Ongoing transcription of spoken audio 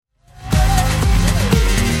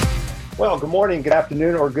Well, good morning, good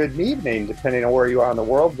afternoon, or good evening, depending on where you are in the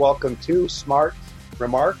world. Welcome to Smart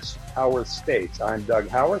Remarks, Howarth States. I'm Doug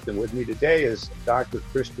Howarth, and with me today is Dr.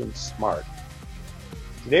 Christian Smart.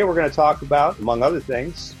 Today we're going to talk about, among other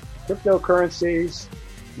things, cryptocurrencies,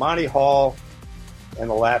 Monte Hall, and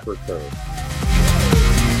the Laffer curve.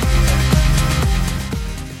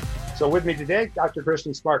 So with me today, Dr.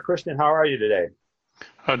 Christian Smart. Christian, how are you today?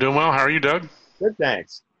 Doing well. How are you, Doug? Good,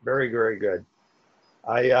 thanks. Very, very good.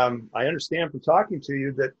 I understand from talking to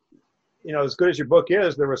you that, you know, as good as your book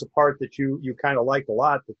is, there was a part that you kind of liked a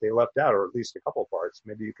lot that they left out, or at least a couple of parts.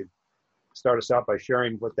 Maybe you could start us out by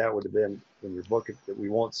sharing what that would have been in your book that we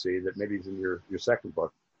won't see, that maybe is in your second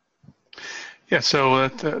book. Yeah, so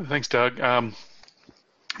thanks, Doug.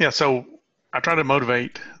 So I try to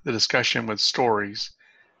motivate the discussion with stories.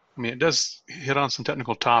 I mean, it does hit on some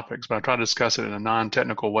technical topics, but I try to discuss it in a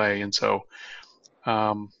non-technical way. And so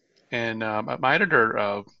my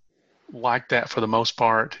editor liked that for the most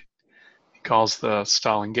part. He calls the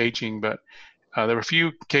style engaging, but there were a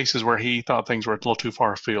few cases where he thought things were a little too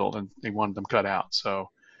far afield and he wanted them cut out. So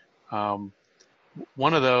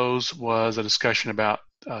one of those was a discussion about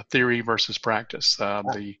theory versus practice.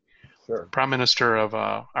 The Prime Minister of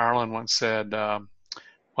Ireland once said, well,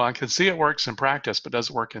 I can see it works in practice, but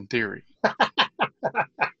doesn't work in theory.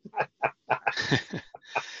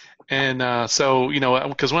 And so, you know,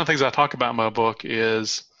 because one of the things I talk about in my book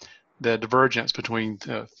is the divergence between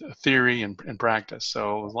theory and practice.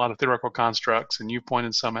 So a lot of theoretical constructs, and you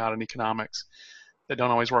pointed some out in economics that don't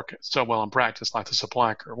always work so well in practice, like the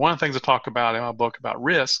supply curve. One of the things I talk about in my book about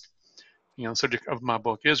risk, you know, the subject of my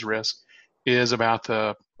book is risk, is about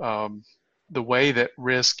the way that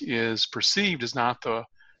risk is perceived is not the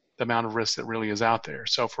amount of risk that really is out there.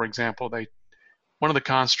 So, for example, one of the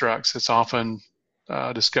constructs that's often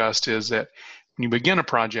discussed is that when you begin a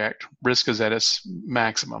project, risk is at its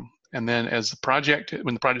maximum, and then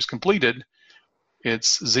when the project's completed,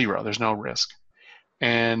 it's zero. There's no risk,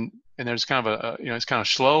 and there's kind of it's kind of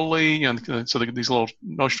slowly, you know, so these little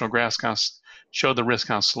notional graphs kind of show the risk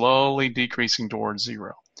kind of slowly decreasing towards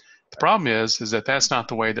zero. The problem is that that's not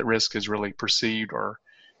the way that risk is really perceived or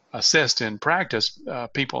assessed in practice.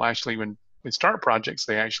 People actually, when they start projects,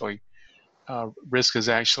 they actually risk is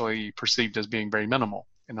actually perceived as being very minimal,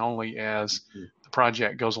 and only as the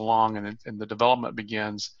project goes along and the development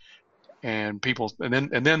begins, and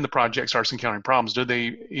then the project starts encountering problems, do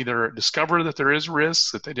they either discover that there is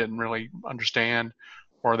risk that they didn't really understand,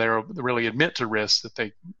 or they really admit to risks that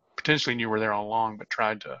they potentially knew were there all along, but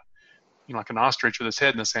tried to, you know, like an ostrich with his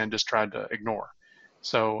head in the sand, just tried to ignore.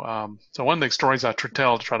 So, one of the stories I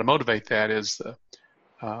tell to try to motivate that is the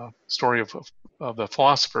story of the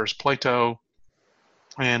philosophers Plato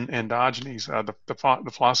and Diogenes. The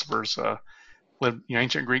philosophers lived, you know,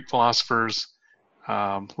 ancient Greek philosophers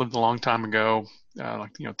lived a long time ago,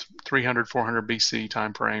 300, 400 BC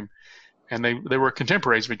time frame, and they were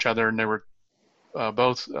contemporaries of each other, and they were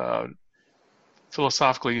both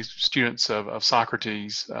philosophically students of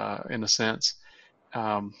Socrates in a sense.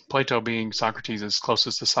 Plato being Socrates'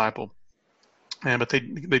 closest disciple. But they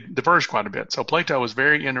diverged quite a bit. So Plato was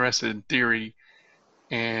very interested in theory,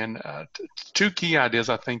 and two key ideas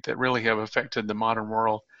I think that really have affected the modern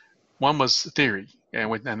world. One was theory,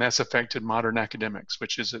 and that's affected modern academics,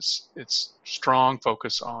 which is its strong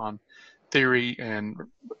focus on theory and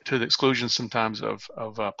to the exclusion sometimes of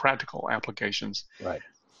practical applications. Right.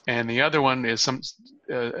 And the other one is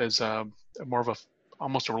more of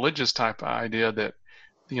almost a religious type idea that,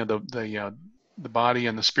 you know, the body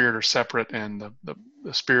and the spirit are separate, and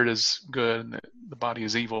the spirit is good and the body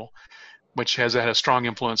is evil, which has had a strong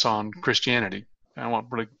influence on Christianity. I don't want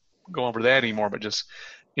to really go over that anymore, but just,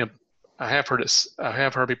 you know, I have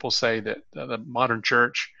heard people say that the modern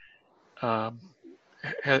church has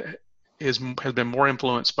been more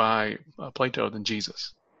influenced by Plato than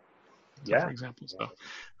Jesus. Yeah. For example. So,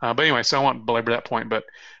 but anyway, so I won't belabor that point, but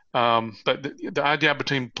the idea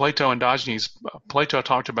between Plato and Diogenes, Plato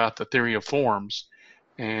talked about the theory of forms,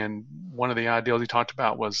 and one of the ideals he talked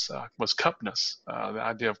about was cupness, the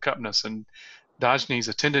idea of cupness. And Diogenes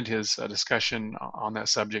attended his discussion on that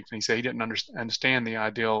subject, and he said he didn't understand the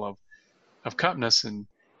ideal of cupness. And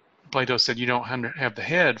Plato said, "You don't have the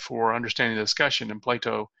head for understanding the discussion." And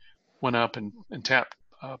Plato went up and tapped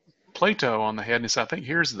Plato on the head, and he said, "I think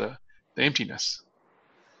here's the emptiness."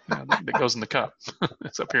 That goes in the cup.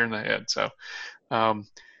 It's up here in the head. So,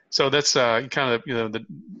 so that's kind of, you know, the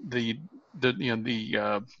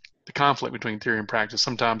conflict between theory and practice.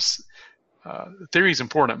 Sometimes theory is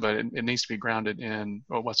important, but it needs to be grounded in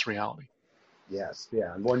what's reality. Yes,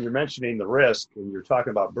 yeah. And when you're mentioning the risk and you're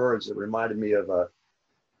talking about birds, it reminded me of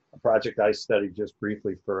a project I studied just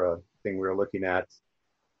briefly for a thing we were looking at.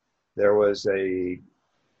 There was a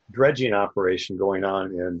dredging operation going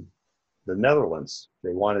on in the Netherlands.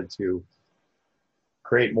 They wanted to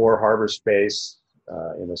create more harbor space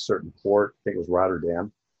in a certain port. I think it was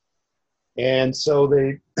Rotterdam. And so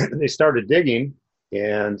they started digging,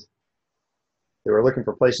 and they were looking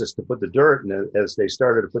for places to put the dirt. And as they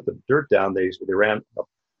started to put the dirt down, they ran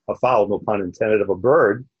afoul, no pun intended, of a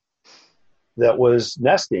bird that was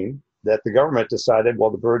nesting, that the government decided, well,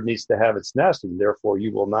 the bird needs to have its nest, and therefore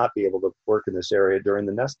you will not be able to work in this area during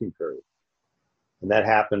the nesting period. And that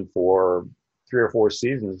happened for 3 or 4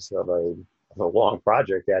 seasons of a long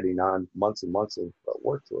project, adding on months and months of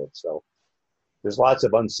work to it. So there's lots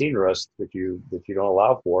of unseen risks that you don't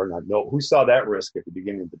allow for. And I know who saw that risk at the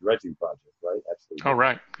beginning of the dredging project, right? Absolutely. Oh,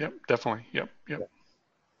 right. Yep, definitely. Yep. Yeah.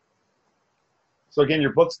 So again,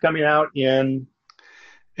 your book's coming out in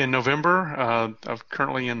November. I'm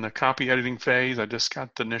currently in the copy editing phase. I just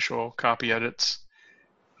got the initial copy edits,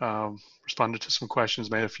 responded to some questions,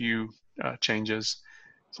 made a few changes.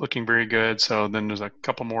 It's looking very good. So then there's a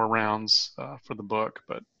couple more rounds for the book,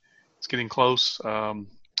 but it's getting close. So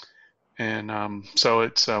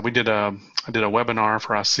it's I did a webinar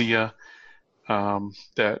for ASEA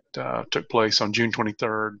that took place on June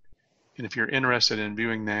 23rd. And if you're interested in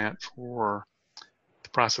viewing that for the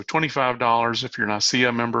price of $25, if you're an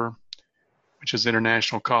ASEA member, which is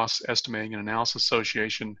International Cost Estimating and Analysis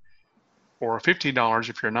Association, or $50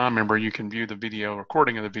 if you're a non-member, you can view the video,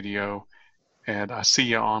 recording of the video at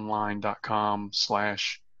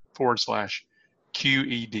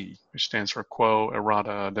ASEAonline.com//QED, which stands for Quo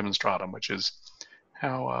Errata Demonstratum, which is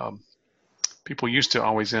how people used to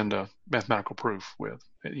always end a mathematical proof with.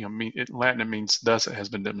 In Latin it means thus it has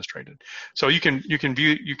been demonstrated. So you can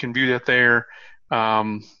view that there,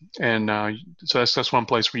 so that's one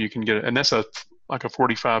place where you can get it, and that's like a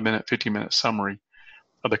 45-minute, 50-minute summary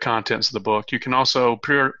of the contents of the book. You can also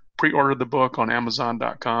pre-order the book on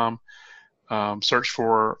Amazon.com. If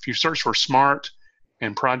you search for SMART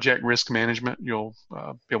and Project Risk Management, you'll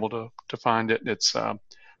be able to find it. It's the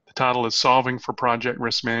title is Solving for Project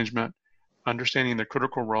Risk Management: Understanding the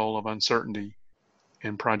Critical Role of Uncertainty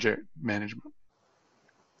in Project Management.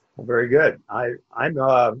 Well, very good. I'm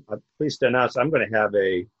pleased to announce I'm going to have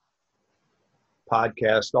a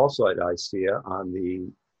podcast also at ICEA on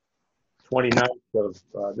the 29th of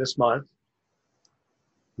this month.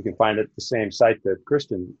 You can find it at the same site that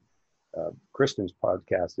Kristen's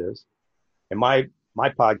podcast is. And my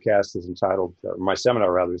podcast is entitled, or my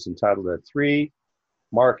seminar rather, is entitled A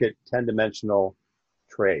 3-Market 10-Dimensional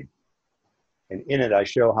Trade. And in it, I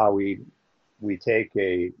show how we take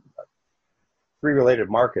 3 related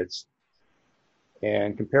markets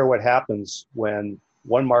and compare what happens when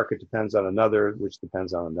one market depends on another, which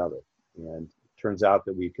depends on another. And it turns out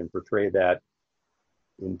that we can portray that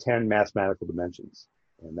in 10 mathematical dimensions.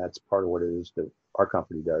 And that's part of what it is that our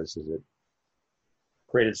company does, is it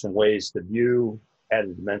created some ways to view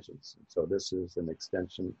added dimensions. And so this is an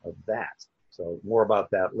extension of that. So more about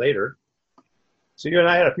that later. So you and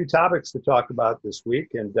I had a few topics to talk about this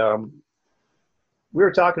week, and we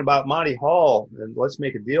were talking about Monte Hall and Let's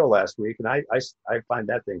Make a Deal last week, and I find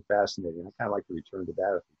that thing fascinating. I kind of like to return to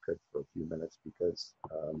that if we could for a few minutes, because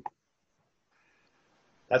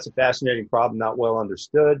that's a fascinating problem, not well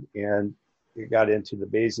understood, and we got into the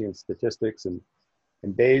Bayesian statistics, and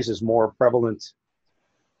Bayes is more prevalent.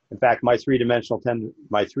 In fact, my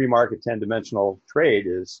 3-market 10-dimensional trade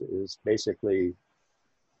is basically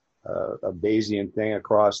a Bayesian thing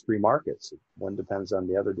across 3 markets. One depends on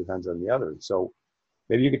the other, depends on the other. So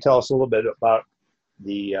maybe you could tell us a little bit about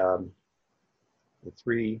the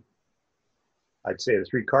 3, I'd say the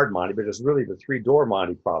 3-card Monte, but it's really the 3-door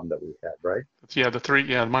Monte problem that we've had, right? Yeah,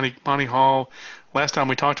 Monte Hall. Last time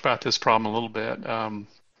we talked about this problem a little bit,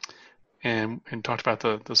 and talked about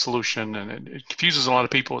the solution, and it confuses a lot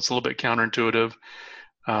of people. It's a little bit counterintuitive.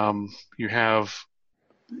 Monte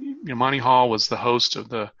Hall was the host of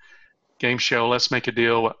the game show Let's Make a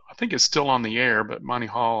Deal. I think it's still on the air, but Monte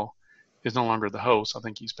Hall is no longer the host. I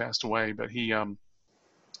think he's passed away, but he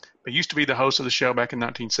used to be the host of the show back in the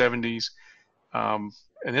 1970s. And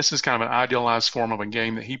this is kind of an idealized form of a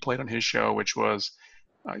game that he played on his show, which was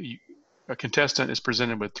a contestant is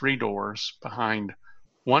presented with 3 doors. Behind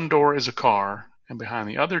one door is a car, and behind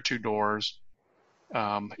the other 2 doors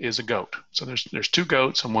is a goat. So there's 2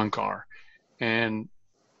 goats and 1 car. And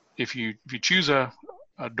if you choose a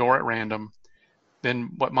door at random,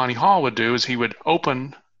 then what Monte Hall would do is he would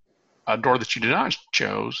open a door that you did not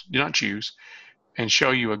choose, and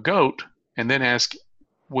show you a goat, and then ask,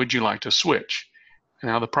 would you like to switch?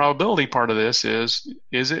 Now the probability part of this is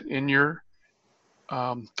it in your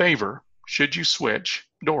favor should you switch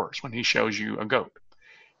doors when he shows you a goat?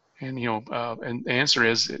 And and the answer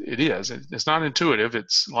is it is. It's not intuitive.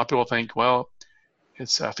 It's a lot of people think, well,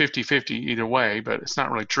 it's 50-50 either way, but it's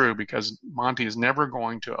not really true because Monte is never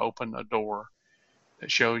going to open a door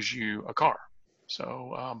that shows you a car.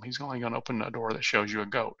 So he's only going to open a door that shows you a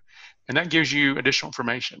goat, and that gives you additional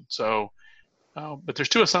information. So, but there's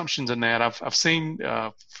two assumptions in that. I've seen,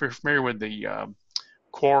 if you're familiar with the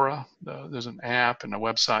Quora, there's an app and a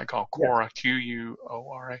website called Quora,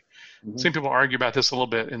 Quora. Mm-hmm. Some people argue about this a little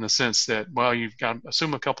bit in the sense that, well, you've got to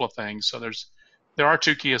assume a couple of things. So there are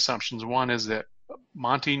two key assumptions. One is that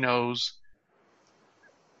Monte knows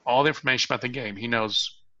all the information about the game. He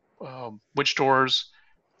knows which doors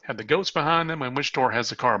have the goats behind them and which door has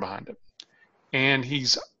the car behind it. And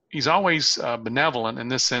he's always benevolent in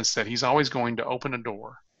this sense that he's always going to open a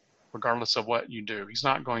door regardless of what you do. He's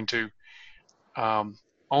not going to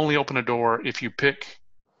only open a door if you pick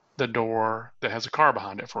the door that has a car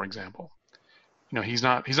behind it, for example. He's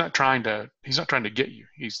not trying to get you.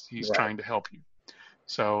 He's right. Trying to help you.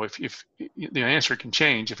 So if the answer can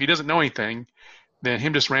change, if he doesn't know anything, then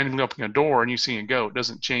him just randomly opening a door and you seeing a goat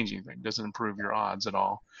doesn't change anything, doesn't improve your odds at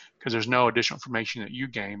all, because there's no additional information that you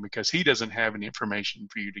gain because he doesn't have any information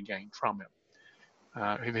for you to gain from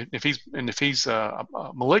him. If he's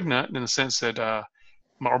malignant in the sense that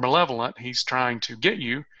or malevolent, he's trying to get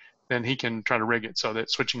you, then he can try to rig it so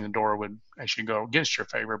that switching the door would actually go against your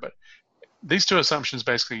favor. But these two assumptions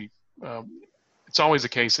basically, it's always the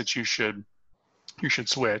case that you should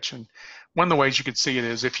switch. And one of the ways you could see it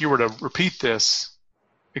is if you were to repeat this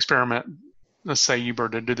experiment, let's say you were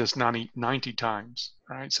to do this 90 times,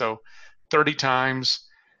 right? So 30 times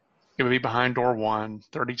it would be behind door 1,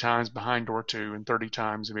 30 times behind door 2, and 30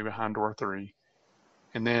 times it would be behind door 3.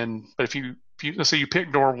 And then, but if you let's say you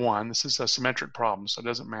pick door 1, this is a symmetric problem, so it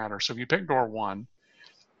doesn't matter. So if you pick door 1,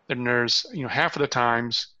 then there's, half of the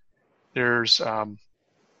times there's, and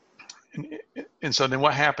so then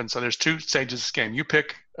what happens? So there's two stages of this game. You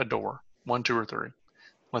pick a door, 1, 2, or 3.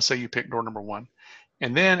 Let's say you pick door number 1.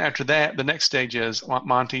 And then after that, the next stage is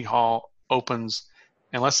Monte Hall opens,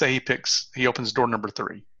 and let's say he opens door number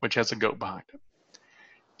 3, which has a goat behind it.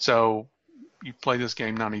 So you play this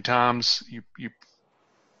game 90 times.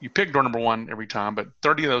 You pick door number 1 every time, but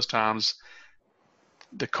 30 of those times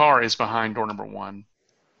the car is behind door number 1.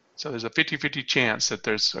 So there's a 50-50 chance that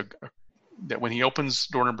that when he opens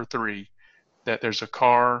door number 3, that there's a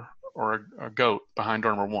car or a goat behind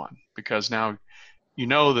door number 1, because now you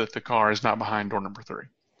know that the car is not behind door number 3.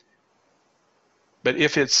 But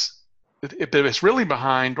if it's really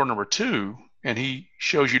behind door number 2 and he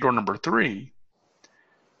shows you door number 3,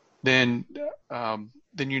 then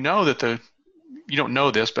you know that you don't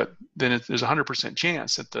know this, but then there's a 100%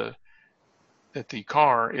 chance that the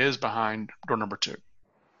car is behind door number 2.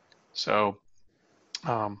 So,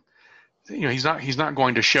 he's not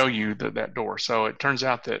going to show you that door. So it turns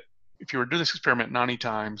out that if you were to do this experiment 90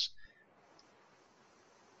 times,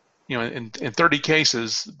 in 30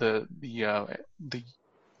 cases, the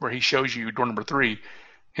where he shows you door number 3,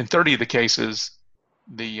 in 30 of the cases,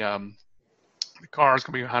 the car is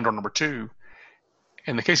going to be behind door number 2,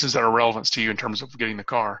 and the cases that are relevant to you in terms of getting the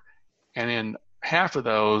car. And in half of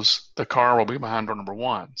those, the car will be behind door number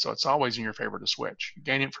 1. So it's always in your favor to switch. You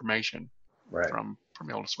gain information from being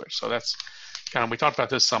able to switch. So that's kind of, we talked about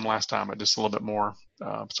this some last time, but just a little bit more.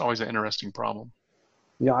 It's always an interesting problem.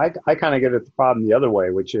 I kind of get at the problem the other way,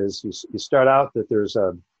 which is you start out that there's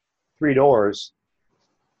 3 doors.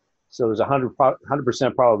 So there's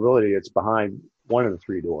 100% probability it's behind one of the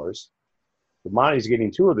 3 doors. But Monte's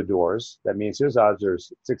getting 2 of the doors. That means his odds are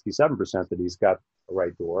 67% that he's got the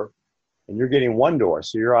right door. And you're getting 1 door,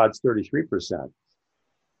 so your odds 33%.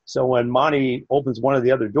 So when Monte opens one of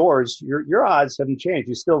the other doors, your odds haven't changed.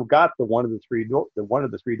 You still got the one of the 3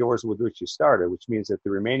 doors with which you started, which means that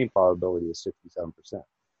the remaining probability is 67%.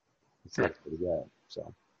 It's right. Pretty good.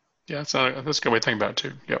 So yeah, that's a good way to think about it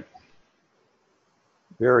too. Yep.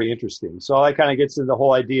 Very interesting. So that kind of gets into the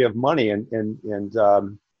whole idea of money, and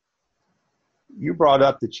you brought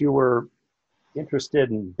up that you were interested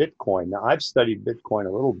in Bitcoin. Now, I've studied Bitcoin a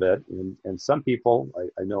little bit, and some people,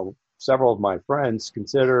 I know several of my friends,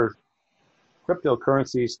 consider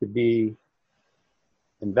cryptocurrencies to be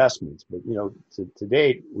investments. But, to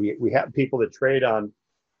date, we have people that trade on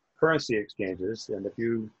currency exchanges, and if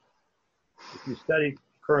you study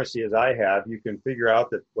currency as I have, you can figure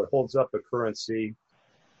out that what holds up a currency,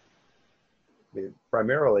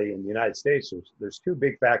 primarily in the United States, there's 2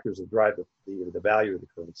 big factors that drive the value of the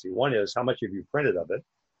currency. One is how much have you printed of it,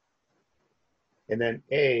 and then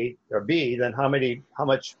B, then how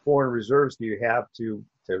much foreign reserves do you have to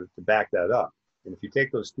back that up? And if you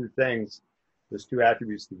take those two things, those two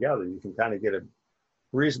attributes together, you can kind of get a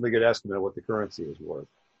reasonably good estimate of what the currency is worth.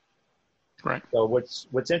 Right. So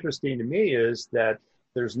what's interesting to me is that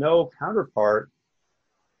there's no counterpart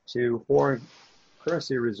to foreign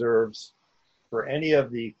currency reserves for any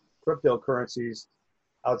of the cryptocurrencies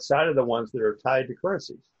outside of the ones that are tied to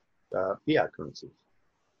currencies, fiat currencies.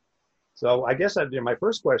 So I guess my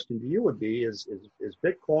first question to you would be, is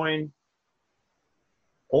Bitcoin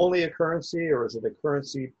only a currency, or is it a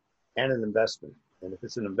currency and an investment? And if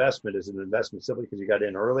it's an investment, is it an investment simply because you got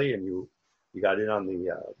in early and you got in on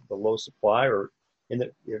the low supply, or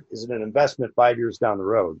is it an investment 5 years down the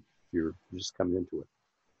road if you're just coming into it?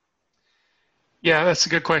 Yeah, that's a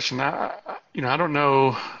good question. I don't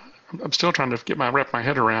know. I'm still trying to wrap my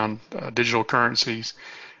head around digital currencies.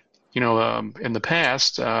 In the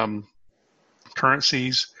past,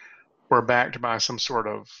 currencies were backed by some sort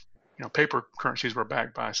of, paper currencies were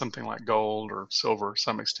backed by something like gold or silver to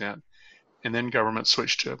some extent. And then government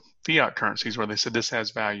switched to fiat currencies where they said this has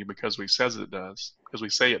value because we say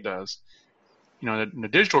it does. In a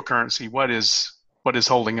digital currency, what is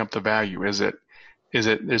holding up the value? Is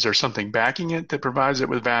there something backing it that provides it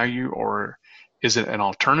with value, or is it an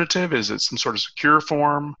alternative? Is it some sort of secure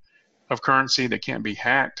form of currency that can't be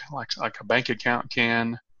hacked, like a bank account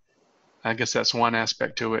can? I guess that's one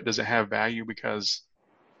aspect to it. Does it have value because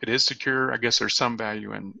it is secure? I guess there's some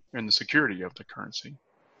value in the security of the currency.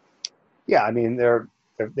 Yeah, I mean,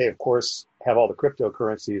 they of course have all the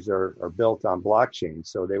cryptocurrencies are built on blockchain,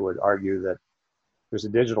 so they would argue that there's a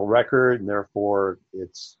digital record and therefore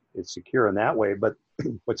it's secure in that way. But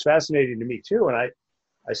what's fascinating to me too, and I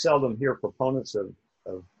seldom hear proponents of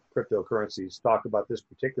cryptocurrencies talk about this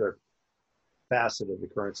particular facet of the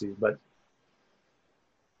currencies, but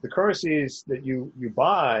the currencies that you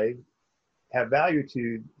buy have value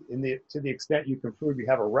to the extent you can prove you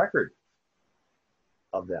have a record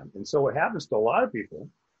of them. And so what happens to a lot of people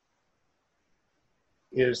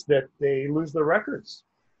is that they lose their records.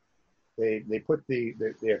 They put the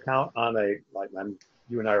account on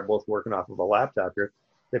you and I are both working off of a laptop here.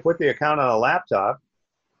 They put the account on a laptop,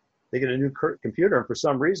 they get a new computer, and for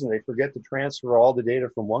some reason they forget to transfer all the data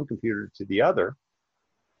from one computer to the other,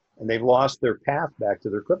 and they've lost their path back to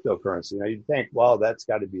their cryptocurrency. Now you'd think, well, that's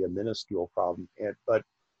got to be a minuscule problem, but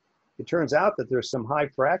it turns out that there's some high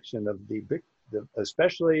fraction of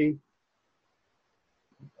especially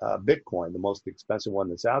Bitcoin, the most expensive one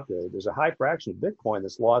that's out there. There's a high fraction of Bitcoin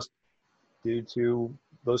that's lost due to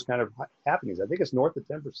those kind of happenings. I think it's north of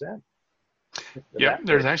 10%. Yeah,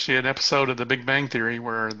 there's actually an episode of The Big Bang Theory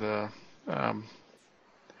where the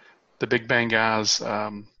Big Bang guys,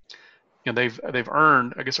 they've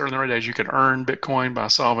earned. I guess early in the days you could earn Bitcoin by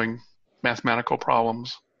solving mathematical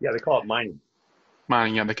problems. Yeah, they call it mining.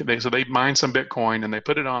 Mining, yeah. So they mined some Bitcoin and they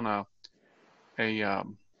put it on a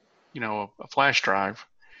flash drive,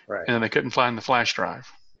 right? And then they couldn't find the flash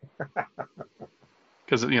drive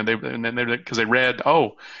because they read,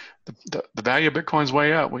 oh, the value of Bitcoin's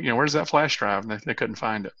way up. Where's that flash drive? And they couldn't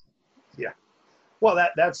find it. Yeah. Well,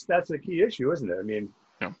 that's a key issue, isn't it? I mean,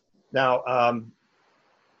 yeah. Now,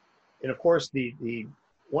 and of course, the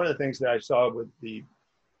one of the things that I saw with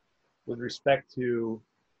respect to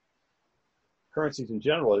currencies in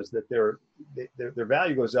general is that their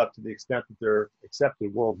value goes up to the extent that they're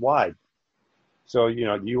accepted worldwide. So,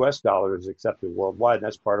 the U.S. dollar is accepted worldwide, and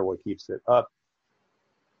that's part of what keeps it up.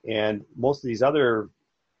 And most of these other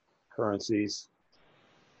currencies,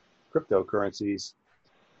 cryptocurrencies,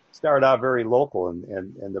 start out very local,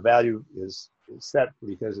 and the value is set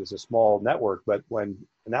because it's a small network. But when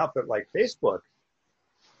an outfit like Facebook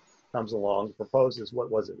comes along, proposes, what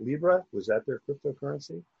was it, Libra? Was that their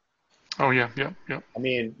cryptocurrency? Oh, yeah. I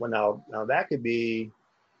mean, now that could be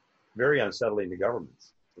very unsettling to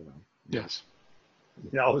governments. Yes.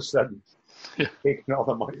 All of a sudden, taking all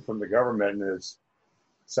the money from the government is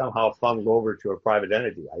somehow funneled over to a private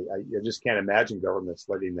entity. I just can't imagine governments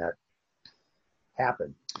letting that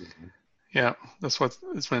happen. Yeah,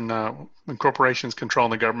 it's when corporations control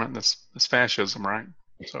the government. That's fascism, right?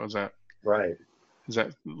 So is that right?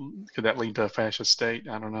 Could that lead to a fascist state?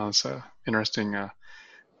 I don't know. It's an interesting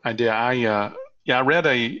idea. I read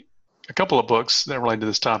a couple of books that relate to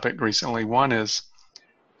this topic recently. One is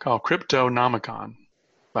called Cryptonomicon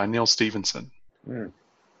by Neil Stephenson.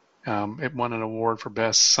 It won an award for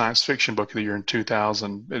best science fiction book of the year in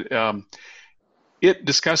 2000. It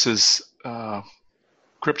discusses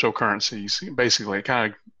cryptocurrencies. Basically, it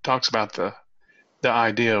kind of talks about the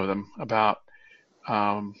idea of them. About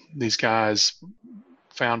these guys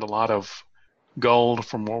found a lot of gold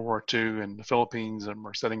from World War II in the Philippines, and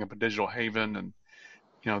were setting up a digital haven. And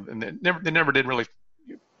and they never did really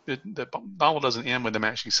the novel doesn't end with them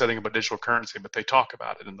actually setting up a digital currency, but they talk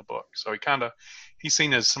about it in the book. So he's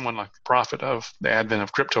seen as someone like the prophet of the advent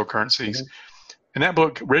of cryptocurrencies. Mm-hmm. And that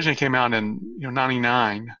book originally came out in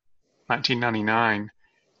 1999,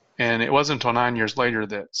 and it wasn't until 9 years later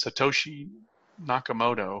that Satoshi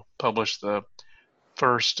Nakamoto published the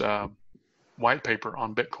first white paper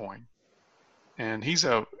on Bitcoin. And he's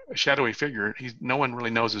a shadowy figure. No one really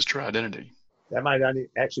knows his true identity. That might not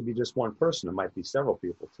actually be just one person. It might be several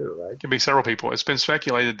people too, right? It can be several people. It's been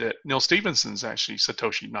speculated that Neil Stephenson's actually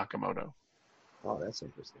Satoshi Nakamoto. Oh, that's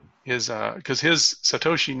interesting. Because his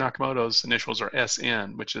Satoshi Nakamoto's initials are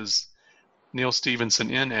SN, which is Neil Stephenson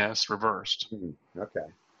NS reversed. Okay.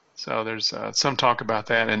 So there's some talk about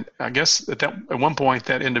that, and I guess at one point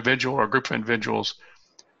that individual or group of individuals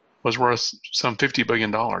was worth some $50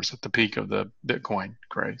 billion at the peak of the Bitcoin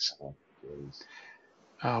craze.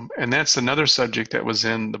 Oh, and that's another subject that was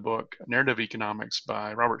in the book Narrative Economics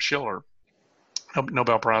by Robert Shiller, a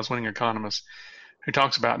Nobel Prize winning economist, who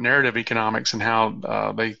talks about narrative economics and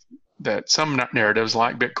how that some narratives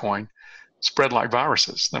like Bitcoin spread like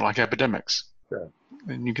viruses, they're like epidemics. Sure.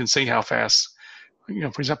 And you can see how fast,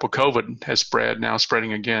 for example, COVID has spread, now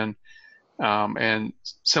spreading again. And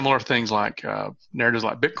similar things like narratives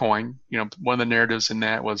like Bitcoin, one of the narratives in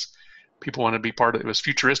that was people wanted to be part of it. It was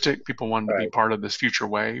futuristic. People wanted to be part of this future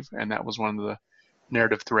wave. And that was one of the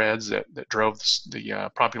narrative threads that drove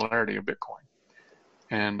the popularity of Bitcoin.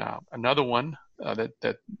 And another one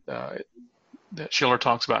that Shiller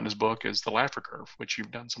talks about in his book is the Laffer curve, which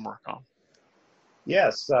you've done some work on.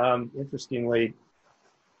 Yes. Interestingly,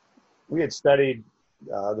 we had studied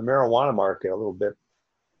the marijuana market a little bit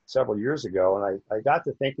several years ago, and I got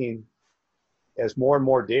to thinking, as more and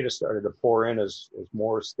more data started to pour in, as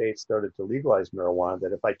more states started to legalize marijuana,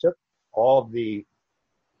 that if I took all of the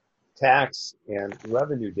tax and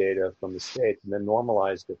revenue data from the states and then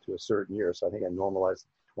normalized it to a certain year, so I think I normalized it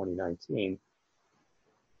to 2019,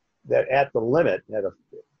 that at the limit,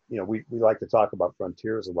 we like to talk about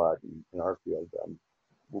frontiers a lot in our field.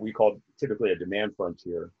 What we call typically a demand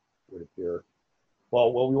frontier would appear.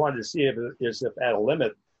 Well, what we wanted to see is if at a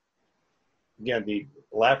limit, again, the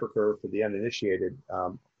Laffer curve for the uninitiated,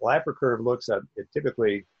 Laffer curve looks at it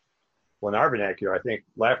typically, well, in our vernacular, I think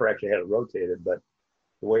Laffer actually had it rotated, but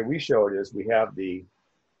the way we show it is we have the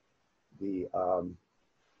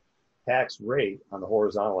tax rate on the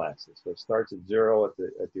horizontal axis. So it starts at 0 at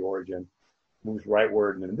the origin, moves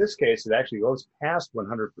rightward, and in this case, it actually goes past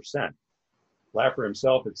 100%. Laffer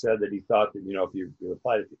himself had said that he thought that, if you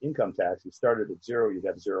applied it to income tax, you started at 0, you'd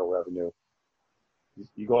have 0 revenue.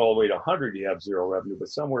 You go all the way to 100, you have 0 revenue, but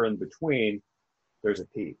somewhere in between, there's a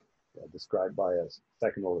peak described by a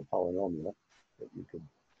second order polynomial that you could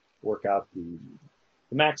work out the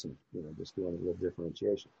maximum, just doing a little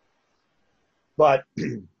differentiation. But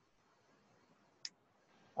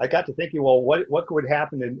I got to thinking, well, what would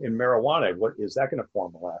happen in marijuana? What is that going to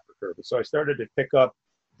form a Laffer curve? So I started to pick up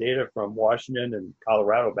data from Washington and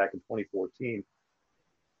Colorado back in 2014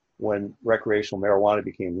 when recreational marijuana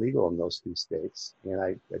became legal in those two states. And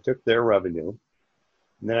I took their revenue,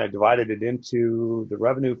 and then I divided it into the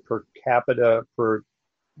revenue per capita per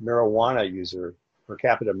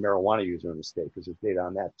capita marijuana user in the state, because there's data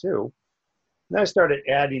on that too. And then I started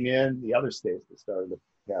adding in the other states that started to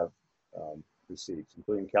have receipts,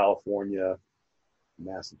 including California,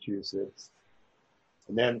 Massachusetts,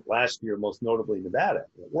 and then last year, most notably Nevada.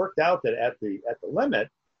 It worked out that at the limit,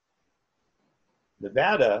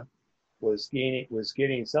 Nevada was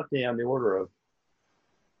getting something on the order of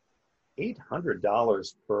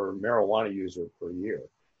 $800 per marijuana user per year.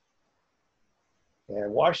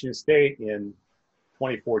 And Washington State in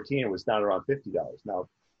 2014, it was down around $50. Now,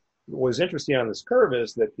 what was interesting on this curve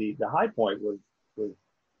is that the high point with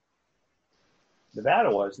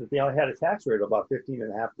Nevada was that they only had a tax rate of about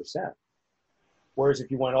 15.5%. Whereas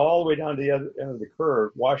if you went all the way down to the other end of the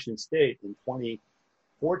curve, Washington State in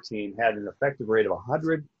 2014 had an effective rate of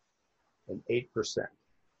 108%.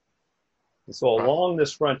 And so along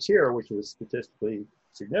this frontier, which was statistically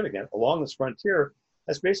significant, along this frontier,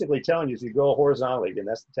 that's basically telling you, as you go horizontally, again,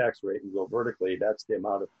 that's the tax rate, and you go vertically, that's the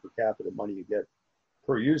amount of per capita money you get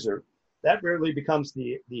per user. That really becomes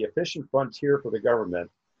the efficient frontier for the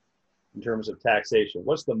government in terms of taxation.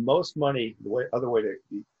 What's the most money, other way to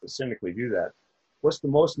cynically do that, what's the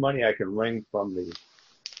most money I can wring from the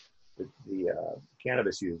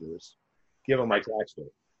cannabis users, given my tax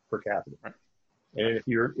rate per capita? Right. And if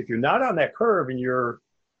you're not on that curve and you're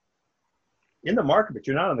in the market, but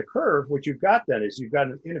you're not on the curve, what you've got then is you've got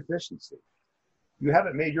an inefficiency. You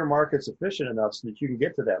haven't made your markets efficient enough so that you can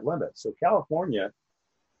get to that limit. So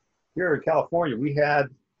here in California, we had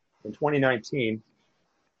in 2019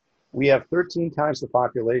 We have 13 times the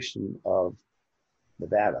population of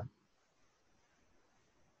Nevada.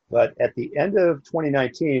 But at the end of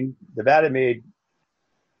 2019, Nevada made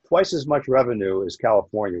twice as much revenue as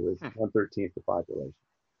California with 1/13 the population.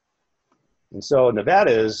 And so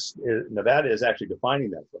Nevada is actually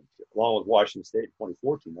defining that frontier, along with Washington State in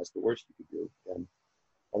 2014. That's the worst you could do. And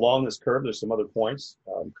along this curve, there's some other points,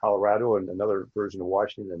 Colorado and another version of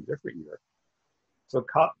Washington in a different year. So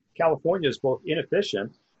California is both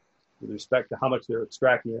inefficient with respect to how much they're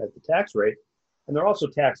extracting at the tax rate, and they're also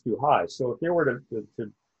taxed too high. So if they were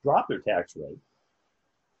to drop their tax rate,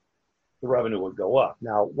 the revenue would go up.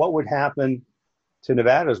 Now, what would happen to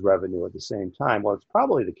Nevada's revenue at the same time? Well, it's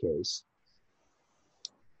probably the case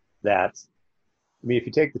that, if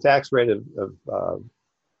you take the tax rate of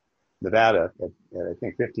Nevada at I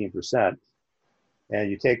think 15%, and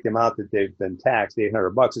you take the amount that they've been taxed,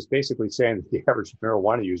 $800, it's basically saying that the average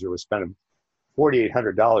marijuana user was spending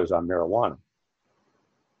 $4,800 on marijuana.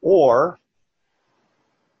 Or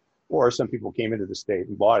some people came into the state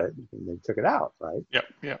and bought it and they took it out, right?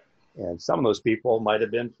 Yep. And some of those people might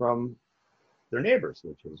have been from their neighbors,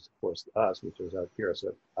 which is, of course, us, which is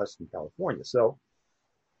us in California. So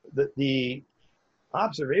the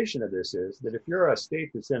observation of this is that if you're a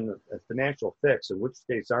state that's in a financial fix, and which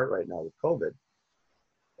states aren't right now with COVID,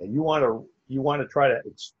 and you want to try to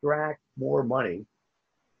extract more money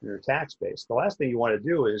from your tax base, the last thing you want to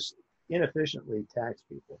do is inefficiently tax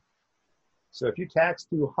people. So if you tax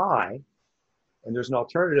too high and there's an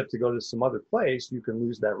alternative to go to some other place, you can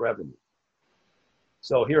lose that revenue.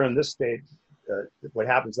 So here in this state, what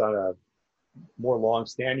happens on a more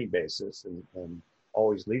long-standing basis and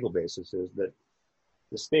always legal basis is that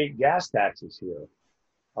the state gas taxes here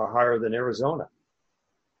are higher than Arizona.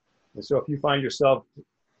 And so if you find yourself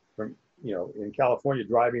in California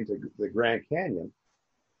driving to the Grand Canyon,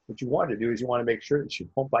 what you want to do is you want to make sure that you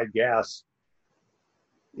don't buy gas,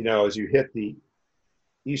 as you hit the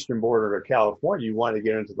eastern border of California, you want to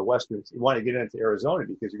get into Arizona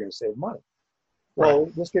because you're going to save money. Well,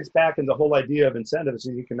 This gets back into the whole idea of incentives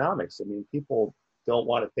in economics. People don't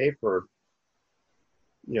want to pay for,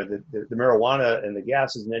 the marijuana and the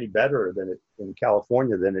gas isn't any better in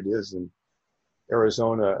California than it is in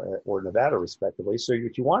Arizona or Nevada, respectively. So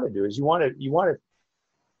what you want to do is you want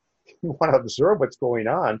to observe what's going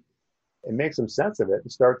on and make some sense of it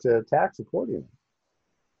and start to tax accordingly.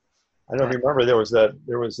 I don't know if you remember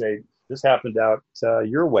this happened out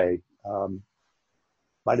your way.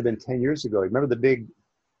 Might have been 10 years ago. Remember the big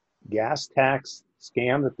gas tax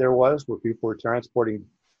scam that there was where people were transporting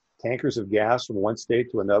tankers of gas from one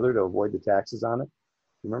state to another to avoid the taxes on it?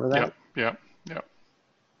 You remember that? Yep.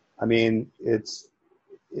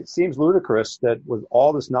 It seems ludicrous that with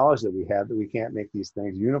all this knowledge that we have, that we can't make these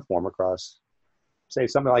things uniform across, say,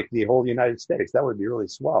 something like the whole United States. That would be really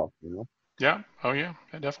swell, Yeah. Oh, yeah.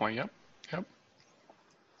 Definitely. Yep.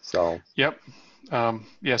 So. Yep.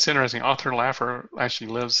 It's interesting. Arthur Laffer actually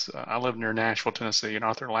lives. I live near Nashville, Tennessee, and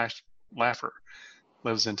Arthur Laffer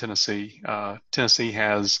lives in Tennessee. Tennessee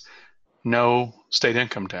has no state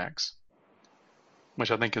income tax, which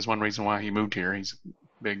I think is one reason why he moved here. He's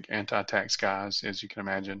a big anti-tax guy, as you can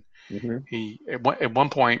imagine. Mm-hmm. He at one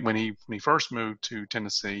point when he first moved to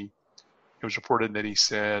Tennessee, it was reported that he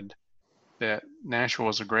said that Nashville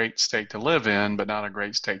was a great state to live in, but not a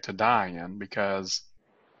great state to die in because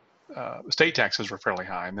state taxes were fairly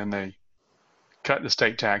high, and then they cut the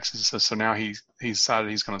state taxes. So now he decided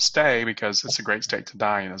he's going to stay because it's a great state to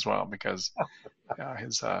die in as well, because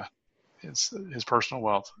his personal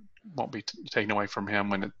wealth won't be taken away from him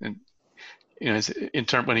when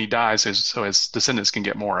when he dies, so his descendants can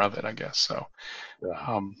get more of it, I guess. So,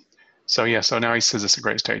 so now he says it's a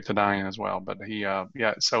great state to die in as well. But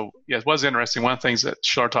it was interesting. One of the things that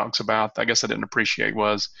Shar talks about, I guess I didn't appreciate,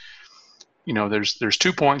 was there's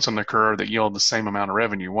 2 points on the curve that yield the same amount of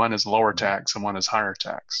revenue. One is lower tax and one is higher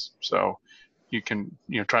tax. So you can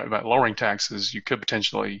try about lowering taxes. You could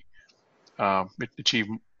potentially achieve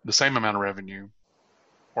the same amount of revenue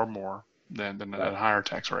or more than a higher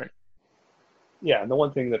tax rate. Yeah, and the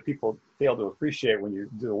one thing that people fail to appreciate when you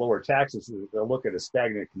do the lower taxes is they'll look at a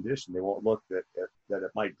stagnant condition. They won't look that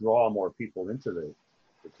it might draw more people into the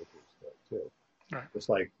particular state too. Right. Just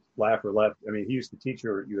like Laffer left. He used to teach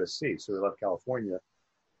here at USC, so he left California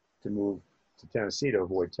to move to Tennessee to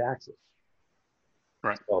avoid taxes.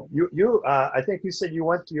 Right. So I think you said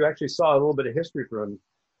you actually saw a little bit of history from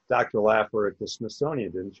Dr. Laffer at the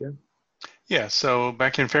Smithsonian, didn't you? Yeah. So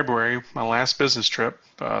back in February, my last business trip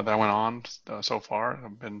that I went on so far,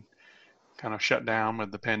 I've been kind of shut down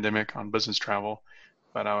with the pandemic on business travel,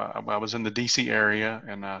 but I was in the DC area,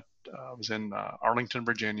 and I was in Arlington,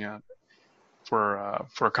 Virginia, for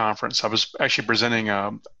a conference. I was actually presenting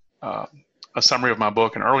a summary of my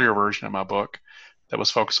book, an earlier version of my book that was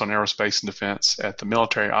focused on aerospace and defense at the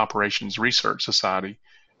Military Operations Research Society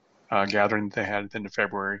gathering that they had at the end of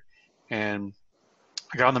February. And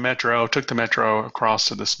I got on the metro, took the metro across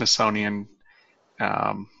to the Smithsonian.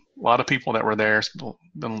 A lot of people that were there. It's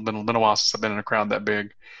been a while since I've been in a crowd that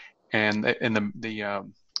big. And in the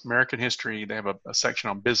American history, they have a section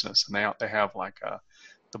on business, and they have like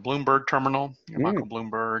the Bloomberg terminal, Michael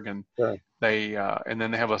Bloomberg, and Sure. and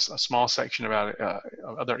then they have a small section about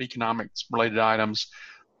other economics related items.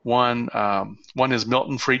 One is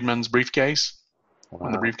Milton Friedman's briefcase. Wow.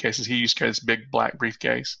 One of the briefcases he used to carry this big black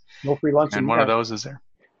briefcase. No free lunch and in one there. Of those is there.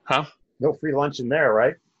 Huh? No free lunch in there,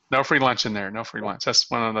 right? No free lunch in there. No free lunch. That's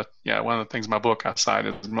one of the things in my book I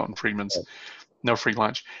cited is Milton Friedman's no free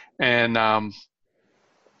lunch. And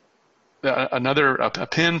another a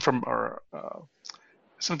pin from or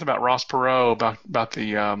something about Ross Perot about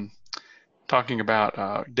the talking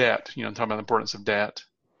about debt. Talking about the importance of debt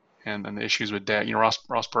and the issues with debt. Ross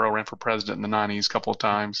Perot ran for president in the 90s a couple of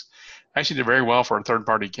times. Actually did very well for a third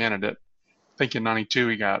party candidate. I think in 92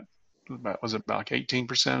 he got about like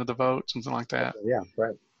 18% of the vote, something like that. Yeah,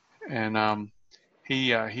 right. And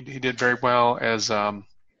he did very well as as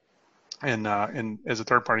a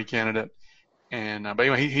third party candidate. And but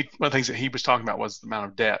anyway, one of the things that he was talking about was the amount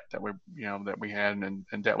of debt that we had,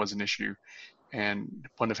 and debt was an issue. And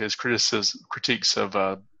one of his critiques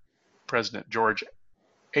of President George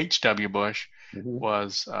H.W. Bush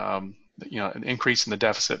was an increase in the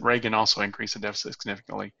deficit. Reagan also increased the deficit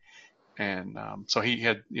significantly. And so he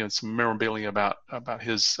had some memorabilia about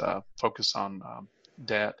his focus on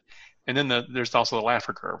debt. And then there's also the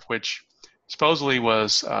Laffer curve, which supposedly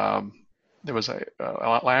was there was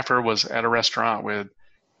Laffer was at a restaurant with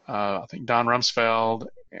I think Don Rumsfeld,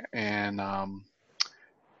 and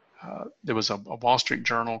there was a Wall Street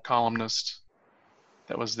Journal columnist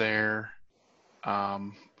that was there,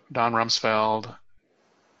 Don Rumsfeld,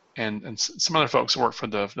 and some other folks who worked for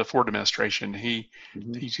the Ford administration. He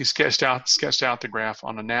sketched out the graph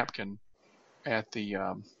on a napkin at the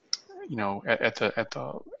at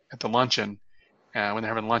the luncheon when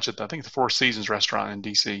they're having lunch at I think the Four Seasons restaurant in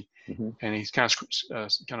D.C. And he kind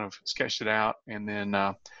of sketched it out, and then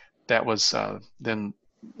that was then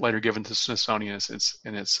later given to the Smithsonian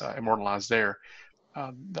and it's immortalized there.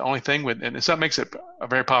 The only thing and so that makes it a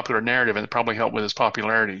very popular narrative, and it probably helped with its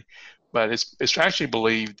popularity. But it's actually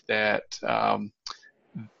believed that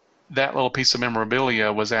that little piece of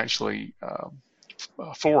memorabilia was actually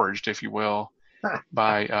forged, if you will,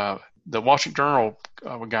 by the Wall Street Journal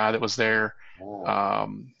guy that was there,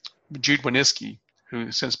 Jude Winniski,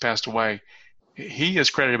 who since passed away. He is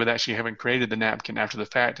credited with actually having created the napkin after the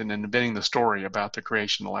fact and then inventing the story about the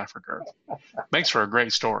creation of the Laffer curve. Makes for a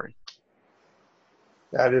great story.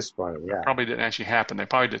 That is funny, yeah. It probably didn't actually happen. They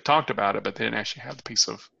probably talked about it, but they didn't actually have the piece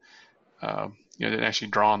of, didn't actually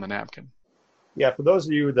draw on the napkin. Yeah, for those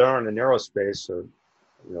of you that aren't in aerospace or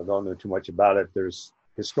don't know too much about it, there's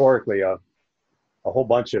historically a whole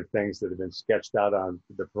bunch of things that have been sketched out on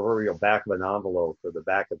the proverbial back of an envelope or the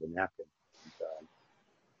back of the napkin.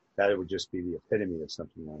 That it would just be the epitome of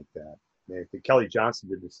something like that. I think Kelly Johnson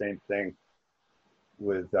did the same thing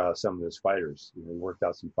with some of his fighters. He worked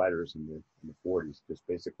out some fighters in the 40s, just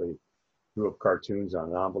basically drew up cartoons on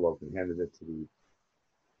an envelope and handed it to the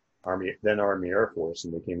Army Air Force,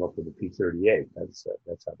 and they came up with the P-38. That's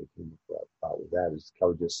how they came about with that. Is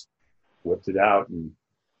Kelly just whipped it out in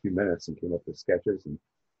a few minutes and came up with sketches and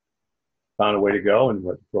found a way to go and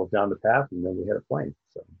drove down the path, and then we had a plane.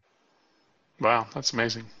 So. Wow, that's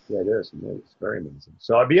amazing. Yeah, it is. It's very amazing.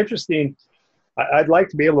 So it'd be interesting. I'd like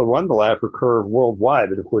to be able to run the Laffer curve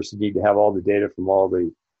worldwide, but of course you need to have all the data from all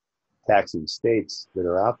the taxing states that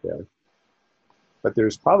are out there. But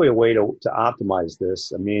there's probably a way to optimize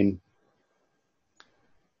this. I mean,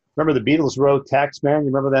 remember the Beatles wrote Taxman?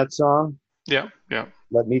 You remember that song? Yeah.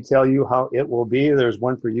 Let me tell you how it will be. There's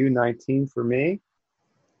one for you, 19 for me.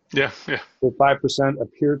 Yeah. If 5%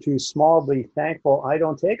 appear too small, be thankful I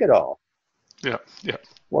don't take it all. Yeah.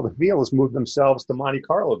 Well, the Beatles moved themselves to Monte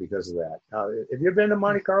Carlo because of that. Have you been to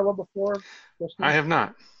Monte Carlo before, Christian? I have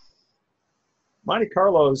not. Monte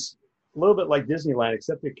Carlo's a little bit like Disneyland,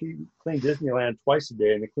 except they clean Disneyland twice a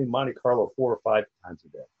day, and they clean Monte Carlo 4 or 5 times a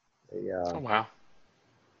day. Oh, wow.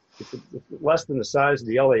 It's less than the size of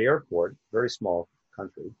the LA airport, very small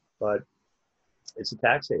country, but it's a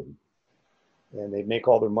tax haven. And they make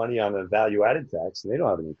all their money on a value-added tax, and they don't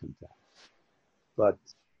have an income tax. But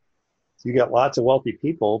you got lots of wealthy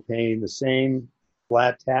people paying the same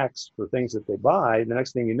flat tax for things that they buy. The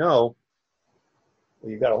next thing you know,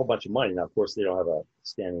 Well, you've got a whole bunch of money. Now, of course, they don't have a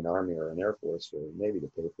standing army or an air force or navy to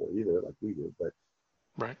pay for either, like we do. But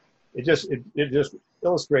Right. it just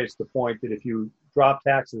illustrates the point that if you drop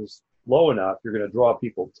taxes low enough, you're going to draw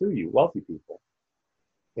people to you, wealthy people,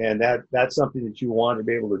 and that's something that you want to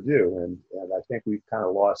be able to do. And I think we've kind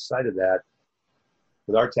of lost sight of that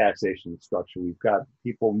with our taxation structure. We've got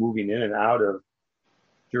people moving in and out of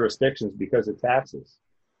jurisdictions because of taxes.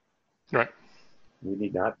 Right. We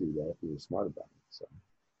need not do that if we were smart about it.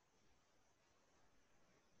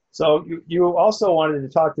 So you also wanted to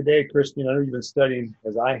talk today, Christian. I know you've been studying,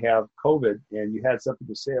 as I have, COVID, and you had something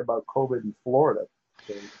to say about COVID in Florida.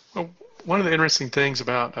 So, Well, one of the interesting things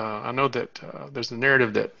about, I know that there's a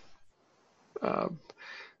narrative that, uh,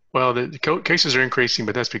 well, the cases are increasing,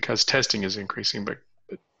 but that's because testing is increasing. But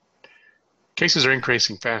cases are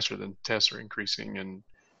increasing faster than tests are increasing. And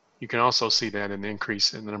you can also see that in the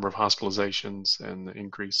increase in the number of hospitalizations and the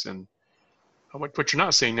increase in what you're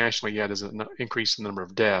not seeing nationally yet is an increase in the number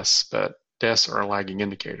of deaths, but deaths are a lagging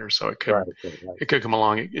indicator. So it could, right. it could come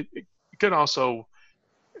along. It could also,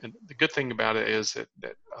 and the good thing about it is that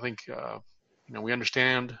I think, we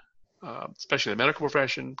understand, especially the medical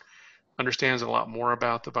profession understands a lot more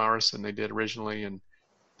about the virus than they did originally. And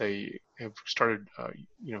they have started,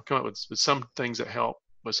 come up with some things that help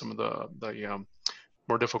with some of the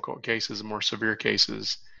more difficult cases and more severe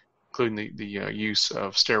cases, including the use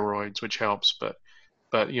of steroids, which helps. But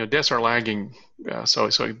deaths are lagging, so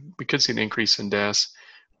we could see an increase in deaths.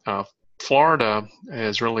 Florida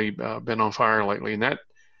has really been on fire lately, and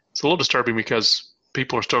it's a little disturbing because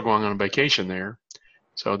people are still going on vacation there,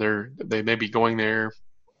 so they may be going there,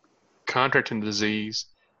 contracting the disease,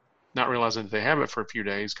 not realizing that they have it for a few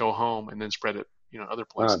days, go home, and then spread it, other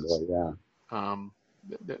places. Oh, yeah.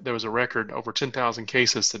 There was a record over 10,000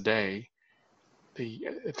 cases today.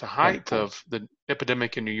 At the height of the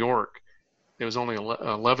epidemic in New York, there was only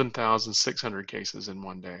 11,600 cases in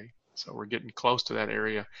one day. So we're getting close to that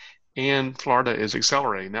area. And Florida is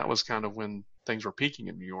accelerating. That was kind of when things were peaking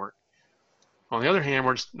in New York. On the other hand,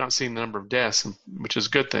 we're just not seeing the number of deaths, which is a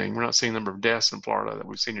good thing. We're not seeing the number of deaths in Florida that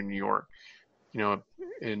we've seen in New York.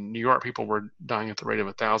 In New York, people were dying at the rate of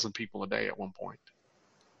 1,000 people a day at one point.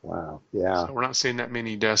 Wow. Yeah. So we're not seeing that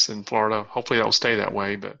many deaths in Florida. Hopefully that will stay that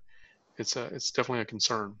way, but it's definitely a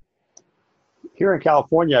concern. Here in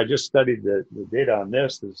California, I just studied the data on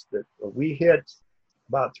this, is that we hit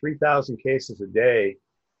about 3,000 cases a day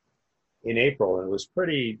in April, and it was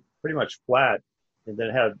pretty much flat, and then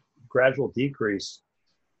it had a gradual decrease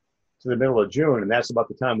to the middle of June, and that's about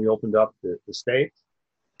the time we opened up the state.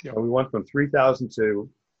 Yep. And we went from 3,000 to,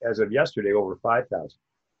 as of yesterday, over 5,000.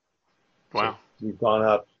 Wow. So we've gone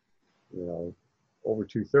up, over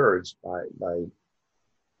 2/3 by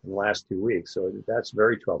in the last 2 weeks. So that's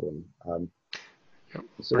very troubling. Yep.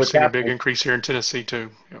 So we're seeing a big increase here in Tennessee too.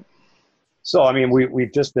 Yep. So, I mean,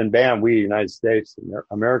 we've just been banned. We, United States,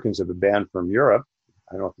 Americans have been banned from Europe.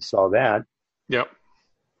 I don't know if you saw that. Yep.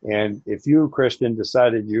 And if you, Christian,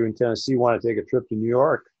 decided you in Tennessee want to take a trip to New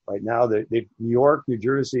York, right now, New York, New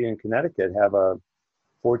Jersey, and Connecticut have a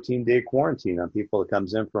 14-day quarantine on people that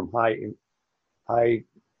comes in from high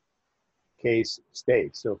case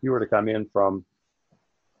states. So if you were to come in from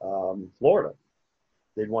Florida,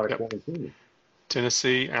 they'd want to quarantine you.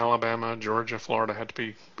 Tennessee, Alabama, Georgia, Florida had to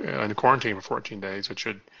be in quarantine for 14 days, which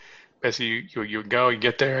would basically you would go, you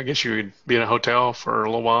get there. I guess you would be in a hotel for a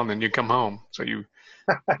little while, and then you'd come home. So you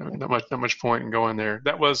not much point in going there.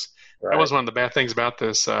 That was one of the bad things about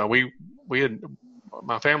this.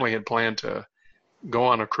 My family had planned to go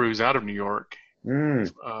on a cruise out of New York.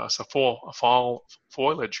 It's a fall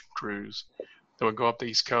foliage cruise that would go up the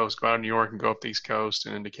East Coast, go out of New York and go up the East Coast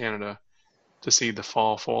and into Canada to see the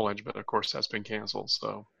fall foliage, but of course that's been canceled,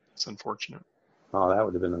 so it's unfortunate. Oh, that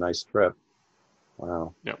would have been a nice trip.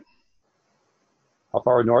 Wow. Yep. How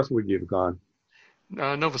far north would you have gone?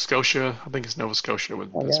 Nova Scotia. I think it's Nova Scotia.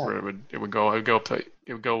 That's where it would go.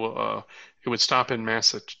 It would stop in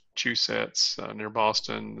Massachusetts, near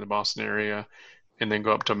Boston, the Boston area, and then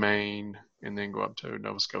go up to Maine, and then go up to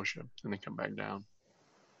Nova Scotia, and then come back down.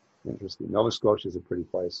 Interesting. Nova Scotia is a pretty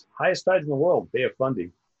place. Highest tides in the world, Bay of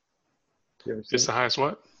Fundy. It's the highest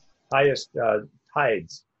what? Highest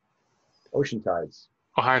tides, ocean tides.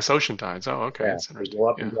 Oh, highest ocean tides. Oh, okay. Yeah, that's interesting. they go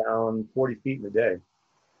up and down 40 feet in a day.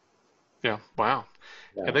 Yeah, wow.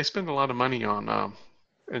 Yeah, they spend a lot of money on,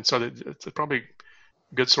 and so it's probably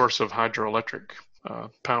a good source of hydroelectric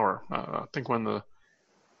power. I think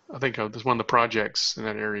there's one of the projects in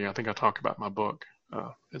that area. I think I talk about in my book.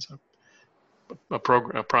 It's a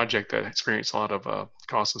project that experienced a lot of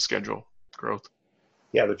cost and schedule growth.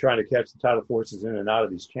 Yeah, they're trying to catch the tidal forces in and out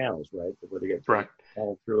of these channels, right? Where they get through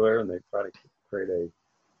there and they try to create a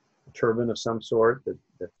turbine of some sort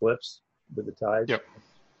that flips with the tides? Yep.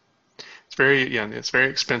 It's very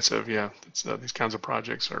expensive. Yeah. These kinds of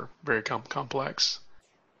projects are very complex.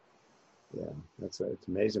 Yeah, it's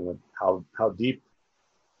amazing how deep,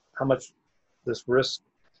 how much this risk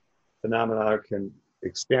phenomena can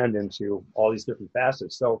extend into all these different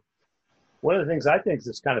facets. So one of the things I think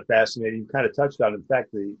is kind of fascinating, you kind of touched on, in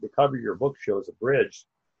fact, the cover of your book shows a bridge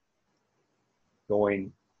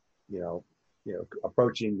going,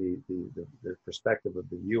 approaching the perspective of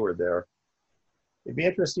the viewer there. It'd be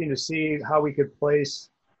interesting to see how we could place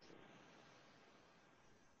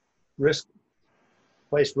risk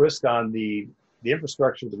on the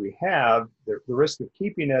infrastructure that we have, the risk of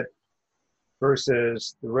keeping it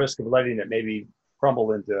versus the risk of letting it maybe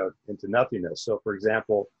crumble into nothingness. So, for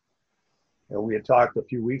example, we had talked a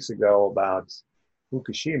few weeks ago about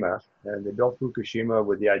Fukushima, and they built Fukushima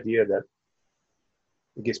with the idea that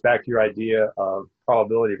it gets back to your idea of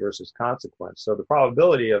probability versus consequence. So the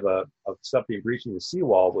probability of something breaching the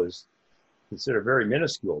seawall was considered very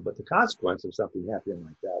minuscule, but the consequence of something happening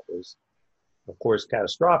like that was, of course,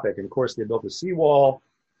 catastrophic. And of course, they built a seawall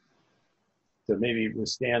to maybe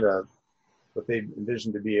withstand what they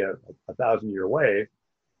envisioned to be a 1,000-year wave.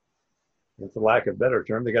 And for lack of a better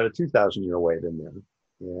term, they got a 2,000-year wave in there.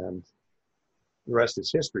 And the rest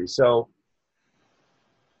is history. So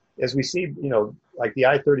as we see, like the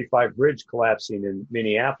I-35 bridge collapsing in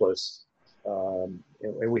Minneapolis, and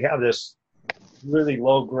we have this really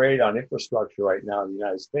low grade on infrastructure right now in the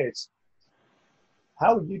United States,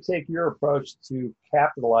 how would you take your approach to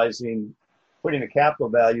capitalizing, putting a capital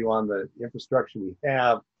value on the infrastructure we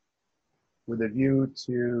have with a view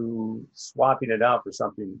to swapping it out for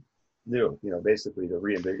something new, basically to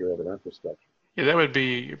reinvigorate our infrastructure? Yeah, that would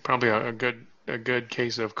be probably a good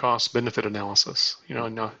case of cost benefit analysis,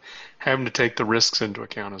 and having to take the risks into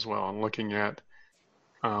account as well, and looking at,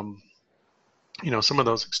 some of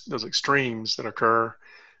those extremes that occur.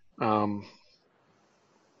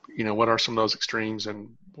 What are some of those extremes,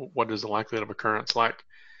 and what is the likelihood of occurrence? Like,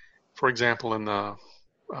 for example, in the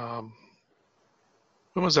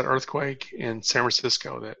when was that earthquake in San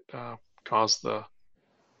Francisco that caused that?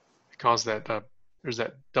 There's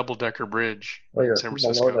that double-decker bridge in San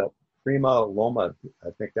Francisco. Prima Loma,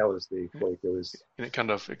 I think that was the quake. It was, and it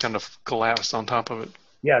kind of collapsed on top of it.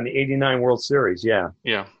 Yeah, in the '89 World Series. Yeah.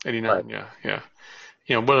 Yeah, '89. Right.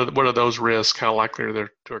 Yeah. What are those risks? How likely are they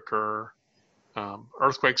to occur?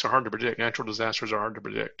 Earthquakes are hard to predict. Natural disasters are hard to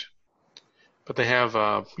predict, but they have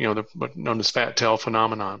what's known as fat tail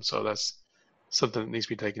phenomenon. So that's something that needs to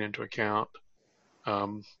be taken into account.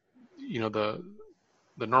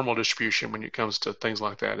 The normal distribution when it comes to things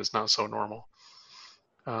like that is not so normal.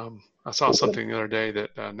 I saw something the other day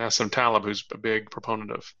that Nassim Taleb, who's a big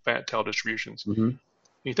proponent of fat tail distributions,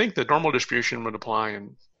 you think the normal distribution would apply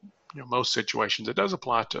in most situations. It does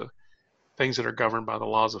apply to things that are governed by the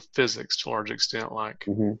laws of physics to a large extent, like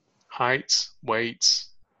heights, weights,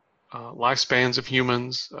 lifespans of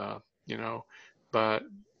humans, but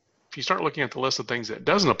if you start looking at the list of things that it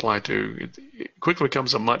doesn't apply to, it quickly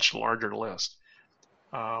becomes a much larger list.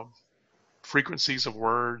 Frequencies of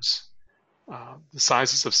words, the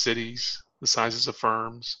sizes of cities, the sizes of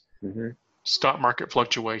firms, stock market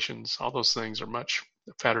fluctuations, all those things are much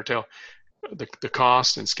fatter tail. The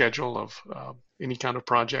cost and schedule of any kind of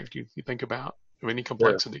project you think about, of any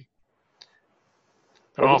complexity,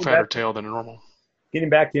 they're all fatter tail than normal. Getting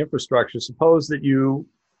back to infrastructure, suppose that you,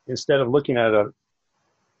 instead of looking at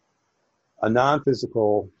a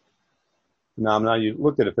non-physical phenomenon, you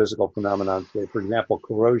looked at a physical phenomenon, say, for example,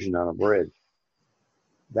 corrosion on a bridge.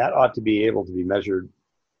 That ought to be able to be measured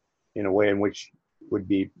in a way in which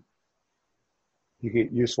you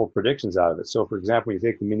get useful predictions out of it. So, for example, you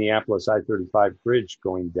take the Minneapolis I-35 bridge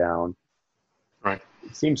going down. Right.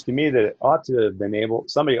 It seems to me that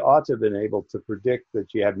somebody ought to have been able to predict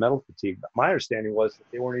that you had metal fatigue. But my understanding was that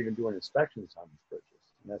they weren't even doing inspections on these bridges.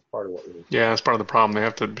 And that's part of what it is. Yeah, that's part of the problem. They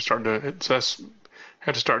have to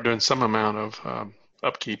start doing some amount of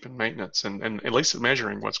upkeep and maintenance, and at least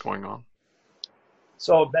measuring what's going on.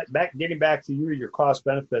 So getting back to your cost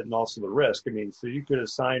benefit and also the risk. I mean, so you could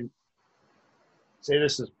assign, say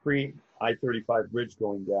this is pre-I-35 bridge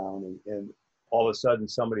going down, and all of a sudden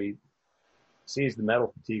somebody sees the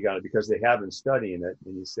metal fatigue on it because they have been studying it,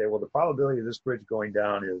 and you say, well, the probability of this bridge going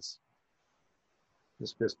down is,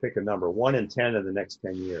 just pick a number, 1 in 10 of the next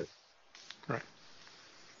 10 years. Right.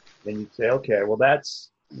 Then you'd say, okay, well,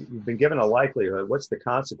 you've been given a likelihood. What's the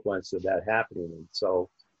consequence of that happening? And so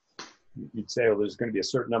you'd say, well, there's going to be a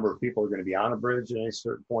certain number of people who are going to be on a bridge at a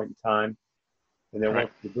certain point in time. And then once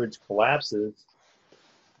the bridge collapses,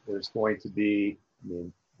 there's going to be,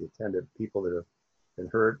 the attendant people that have been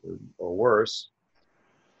hurt or worse.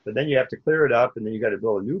 But then you have to clear it up, and then you got to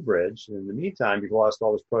build a new bridge. And in the meantime, you've lost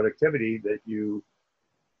all this productivity that you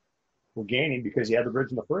were gaining because you had the bridge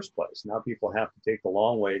in the first place. Now people have to take the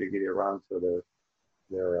long way to get around to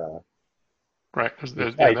their right.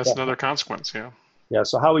 Yeah, that's another consequence. Yeah. Yeah.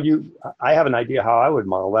 So how would you? I have an idea how I would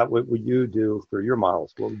model that. What would you do for your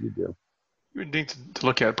models? What would you do? You need to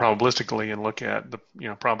look at probabilistically and look at the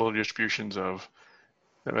probability distributions that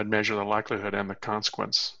would measure the likelihood and the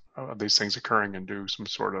consequence of these things occurring, and do some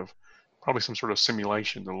sort of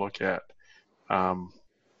simulation to look at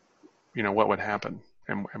what would happen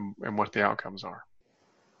and what the outcomes are.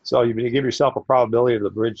 So you give yourself a probability of the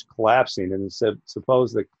bridge collapsing, and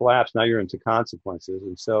suppose the collapse, now you're into consequences.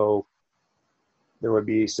 And so there would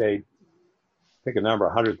be, say, pick a number,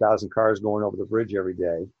 100,000 cars going over the bridge every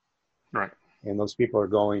day. Right. And those people are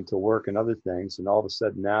going to work and other things. And all of a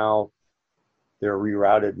sudden now they're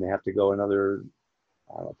rerouted and they have to go another,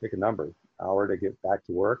 I don't know, pick a number, hour to get back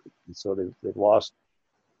to work. And so they've lost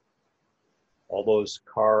all those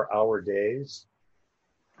car hour days.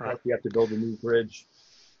 Right. You have to build a new bridge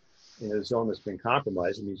in a zone that's been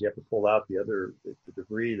compromised. It means you have to pull out the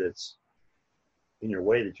debris that's in your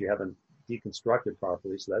way that you haven't deconstructed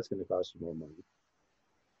properly. So that's going to cost you more money.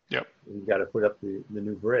 Yep. And you've got to put up the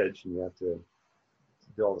new bridge, and you have to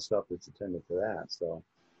do all the stuff that's attendant to that. So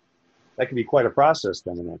that can be quite a process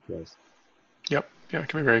then in that case. Yep. Yeah, it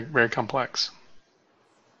can be very, very complex.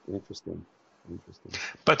 Interesting.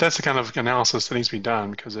 But that's the kind of analysis that needs to be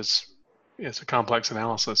done, because it's a complex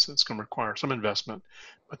analysis. It's going to require some investment,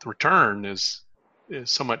 but the return is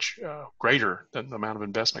so much greater than the amount of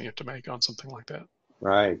investment you have to make on something like that.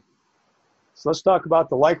 Right. So let's talk about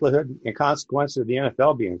the likelihood and consequences of the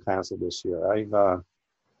NFL being canceled this year.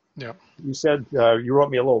 You said you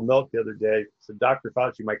wrote me a little note the other day. So Dr.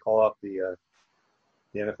 Fauci might call off the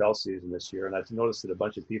NFL season this year, and I've noticed that a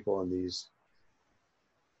bunch of people in these,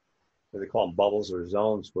 what they call them, bubbles or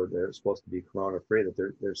zones where they're supposed to be corona-free,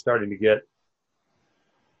 that they're starting to get,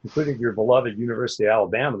 including your beloved University of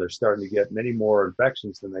Alabama, they're starting to get many more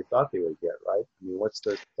infections than they thought they would get, right? I mean, what's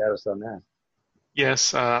the status on that?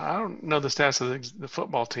 Yes, I don't know the status of the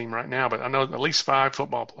football team right now, but I know at least 5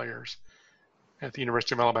 football players at the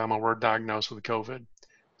University of Alabama were diagnosed with COVID.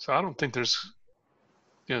 So I don't think there's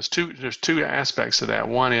two aspects to that.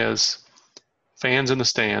 One is fans in the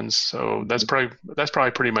stands, so that's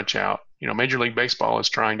probably pretty much out. Major League Baseball is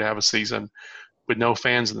trying to have a season with no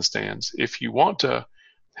fans in the stands. If you want to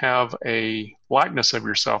have a likeness of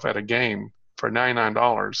yourself at a game for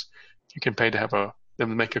 $99, you can pay to have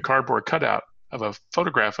them make a cardboard cutout of a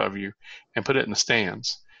photograph of you and put it in the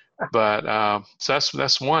stands. But so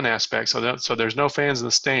that's one aspect. So there's no fans in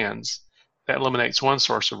the stands. That eliminates one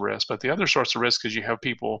source of risk. But the other source of risk is you have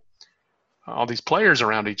people, all these players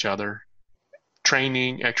around each other,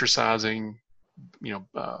 training, exercising,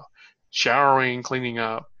 showering, cleaning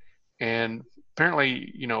up, and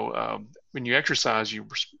apparently, when you exercise,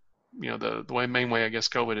 the main way I guess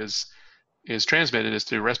COVID is transmitted is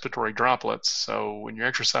through respiratory droplets. So when you're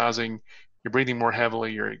exercising, you're breathing more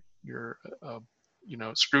heavily, you're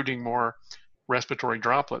excreting more respiratory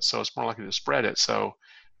droplets, so it's more likely to spread it. So,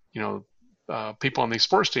 people on these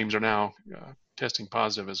sports teams are now testing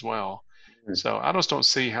positive as well. Mm-hmm. So I just don't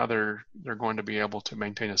see how they're going to be able to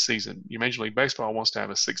maintain a season. Major League Baseball wants to have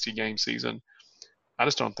a 60-game season. I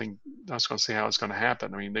just don't going to see how it's going to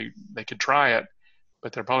happen. I mean, they could try it,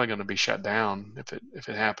 but they're probably going to be shut down if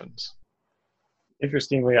it happens.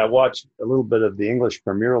 Interestingly, I watched a little bit of the English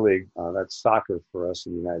Premier League. That's soccer for us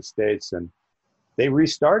in the United States, and they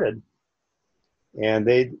restarted. And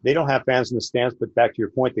they don't have fans in the stands, but back to your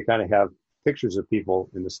point, they kind of have pictures of people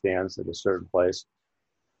in the stands at a certain place.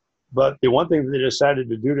 But the one thing that they decided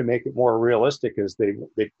to do to make it more realistic is they're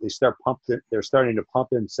starting to pump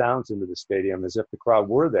in sounds into the stadium as if the crowd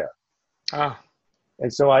were there. Ah.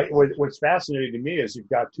 And so what's fascinating to me is you've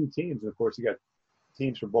got two teams, and of course you got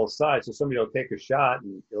teams from both sides. So somebody will take a shot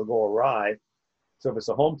and it'll go awry. So if it's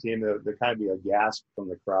a home team, there'll kind of be a gasp from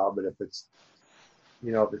the crowd. But if it's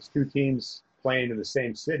two teams playing in the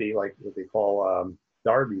same city, like what they call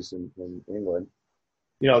derbies in England,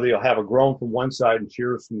 they'll have a groan from one side and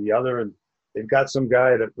cheers from the other. And they've got some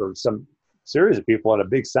guy or some series of people on a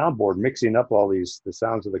big soundboard mixing up all the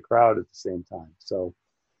sounds of the crowd at the same time. So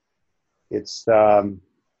it's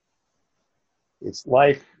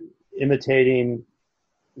life imitating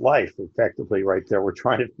life, effectively, right there. We're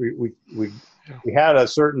trying to we had a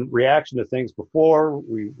certain reaction to things before.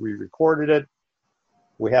 We recorded it.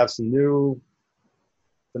 We have some new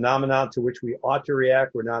phenomenon to which we ought to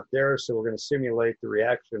react. We're not there, so we're going to simulate the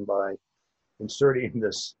reaction by inserting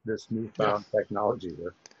this newfound technology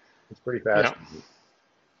there. It's pretty Yeah. fascinating.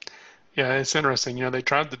 Yeah, it's interesting. They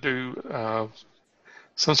tried to do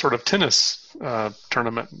some sort of tennis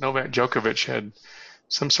tournament. Novak Djokovic had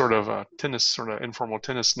some sort of tennis, sort of informal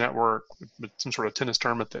tennis network, with some sort of tennis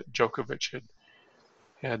tournament that Djokovic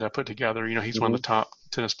had put together. He's one Mm-hmm. of the top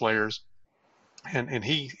tennis players, and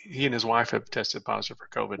he and his wife have tested positive for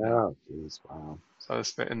COVID now. Oh, geez, wow. So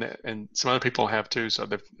and some other people have too. So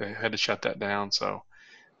they had to shut that down. So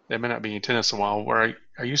they may not be in tennis a while. Where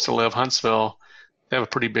I used to live, Huntsville, they have a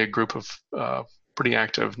pretty big group of pretty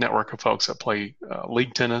active network of folks that play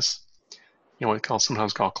league tennis. What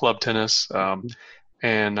sometimes called club tennis.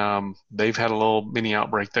 And they've had a little mini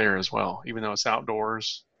outbreak there as well. Even though it's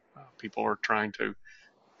outdoors, people are trying to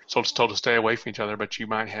told to stay away from each other. But you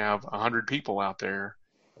might have 100 people out there,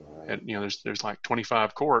 Right. and there's like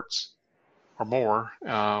 25 courts or more,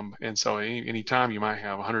 and so any time you might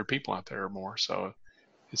have 100 people out there or more. So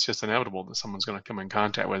it's just inevitable that someone's going to come in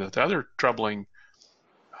contact with it. The other troubling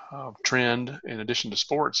trend, in addition to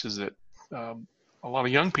sports, is that a lot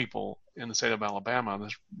of young people in the state of Alabama,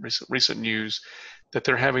 this recent news, that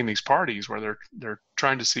they're having these parties where they're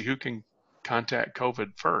trying to see who can contact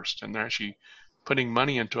COVID first, and they're actually putting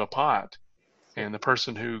money into a pot, and the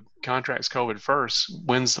person who contracts COVID first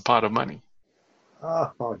wins the pot of money.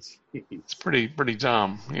 Oh, geez. It's pretty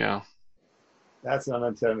dumb, yeah. That's an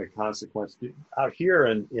unintended consequence. Out here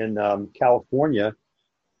in California,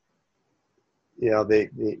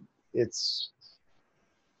 it's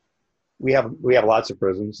we have lots of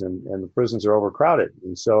prisons, and the prisons are overcrowded.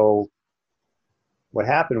 And so what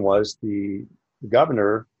happened was the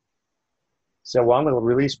governor said, well, I'm going to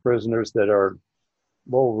release prisoners that are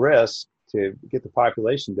low risk to get the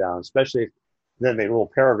population down, especially if, then they made a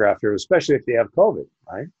little paragraph here, especially if they have COVID,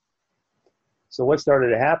 right? So what started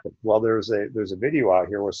to happen? Well, there's a video out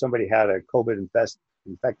here where somebody had a COVID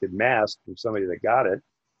infected mask from somebody that got it,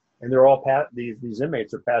 and they're all these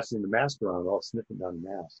inmates are passing the mask around, all sniffing down the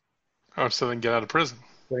mask. Oh, so they can get out of prison.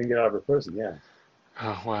 So they can get out of prison, yeah.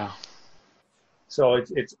 Oh, wow. So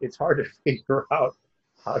it's hard to figure out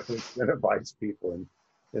how to incentivize people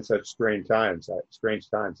in such strange times.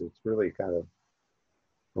 It's really kind of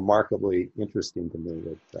remarkably interesting to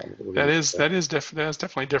me That's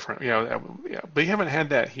definitely different. Yeah, we haven't had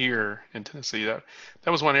that here in Tennessee. That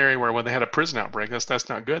was one area where when they had a prison outbreak, that's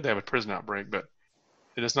not good. They have a prison outbreak, but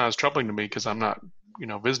it is not as troubling to me because I'm not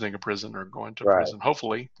visiting a prison or going to right, prison.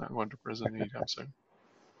 Hopefully, not going to prison anytime soon.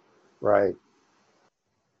 right.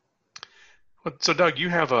 So, Doug, you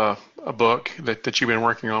have a book that you've been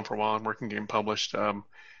working on for a while and working getting published.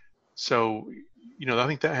 So, I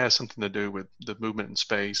think that has something to do with the movement in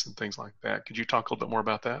space and things like that. Could you talk a little bit more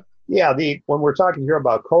about that? Yeah, when we're talking here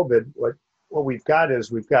about COVID, what we've got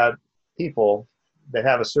is we've got people that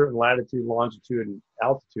have a certain latitude, longitude, and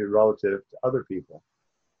altitude relative to other people.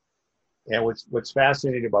 And what's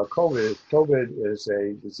fascinating about COVID is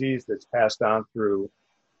a disease that's passed on through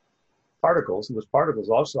particles, and those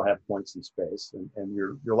particles also have points in space, and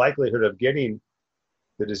your likelihood of getting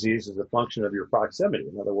the disease is a function of your proximity.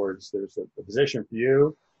 In other words, there's a position for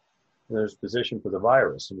you, and there's a position for the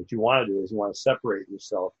virus. And what you want to do is you want to separate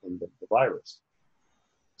yourself from the virus.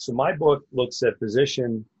 So my book looks at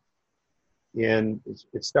position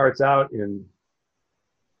it starts out in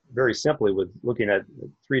very simply with looking at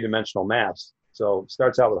three-dimensional maps. So it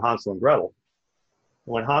starts out with Hansel and Gretel.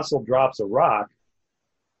 When Hansel drops a rock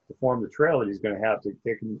to form the trail that he's going to have to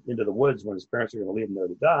take him into the woods when his parents are going to leave him there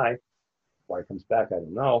to die, why he comes back, I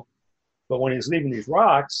don't know. But when he's leaving these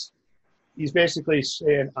rocks, he's basically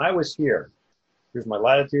saying, I was here. Here's my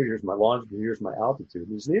latitude, here's my longitude, here's my altitude.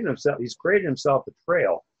 He's created himself a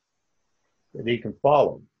trail that he can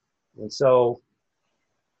follow. And so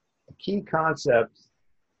a key concept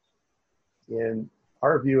in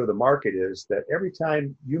our view of the market is that every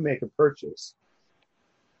time you make a purchase,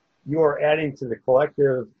 you are adding to the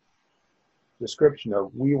collective description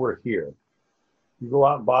of we were here. You go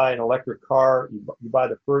out and buy an electric car, you buy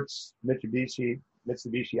the first Mitsubishi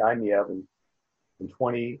i-MiEV in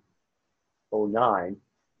 2009.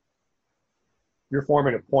 You're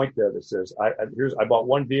forming a point there that says, I bought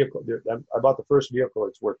one vehicle. I bought the first vehicle.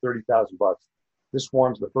 It's worth $30,000. This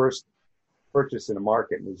forms the first purchase in the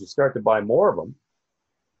market. And as you start to buy more of them,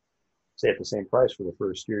 say at the same price for the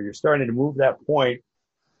first year, you're starting to move that point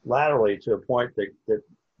laterally to a point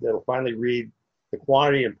that'll finally read the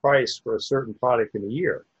quantity and price for a certain product in a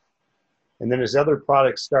year. And then as other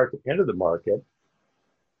products start to enter the market,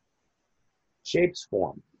 shapes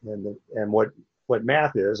form. And what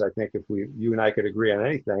math is, I think if you and I could agree on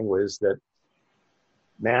anything, was that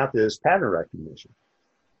math is pattern recognition.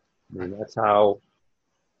 I mean, that's how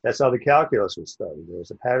the calculus was started. There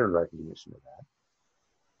was a pattern recognition of that.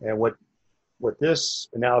 And what this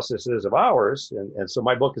analysis is of ours, and so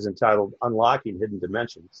my book is entitled Unlocking Hidden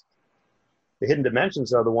Dimensions. The hidden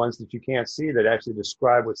dimensions are the ones that you can't see that actually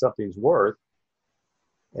describe what something's worth.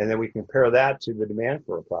 And then we compare that to the demand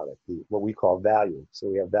for a product, what we call value. So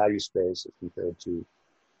we have value space as compared to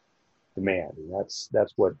demand. And that's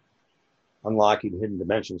what Unlocking Hidden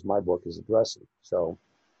Dimensions, my book, is addressing. So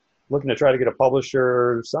looking to try to get a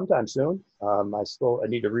publisher sometime soon. I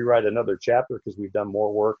need to rewrite another chapter because we've done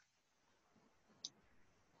more work.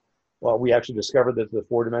 Well, we actually discovered that the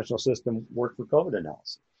four-dimensional system worked for COVID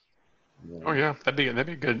analysis. Oh yeah, that'd be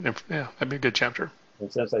good. Yeah, that'd be a good chapter.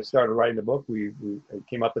 And since I started writing the book, we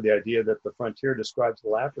came up with the idea that the frontier describes the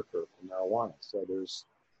Laffer curve for marijuana. So there's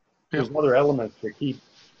other elements that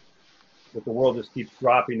the world just keeps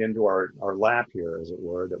dropping into our lap here, as it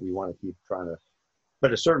were, that we want to keep trying to.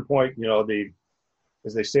 But at a certain point,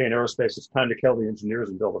 as they say in aerospace, it's time to kill the engineers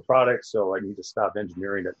and build a product. So I need to stop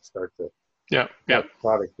engineering it and start to the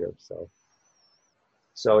product here.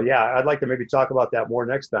 So yeah, I'd like to maybe talk about that more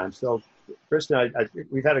next time. So, Kristen, I think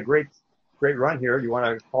we've had a great run here. You want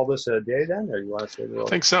to call this a day then, or you want to say? I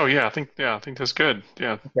think so. Yeah, I think that's good.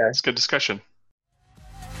 Yeah, okay. It's good discussion.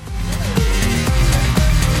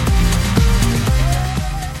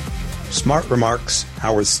 Smart Remarks,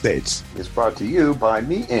 Howarth States, is brought to you by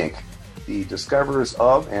Me Inc., the discoverers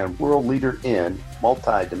of and world leader in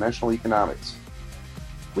multidimensional economics.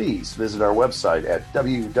 Please visit our website at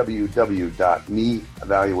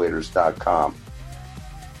www.meevaluators.com.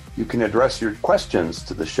 You can address your questions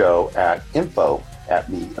to the show at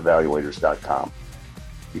info@meevaluators.com.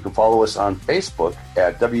 You can follow us on Facebook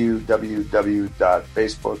at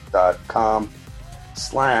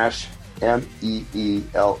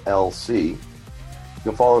www.facebook.com/MEELLC. You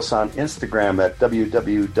can follow us on Instagram at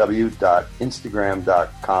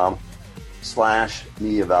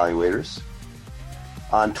www.instagram.com/meevaluators.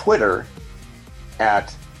 On Twitter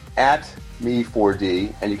at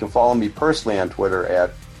me4d, and you can follow me personally on Twitter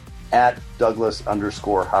at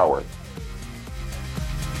Douglas_Howarth.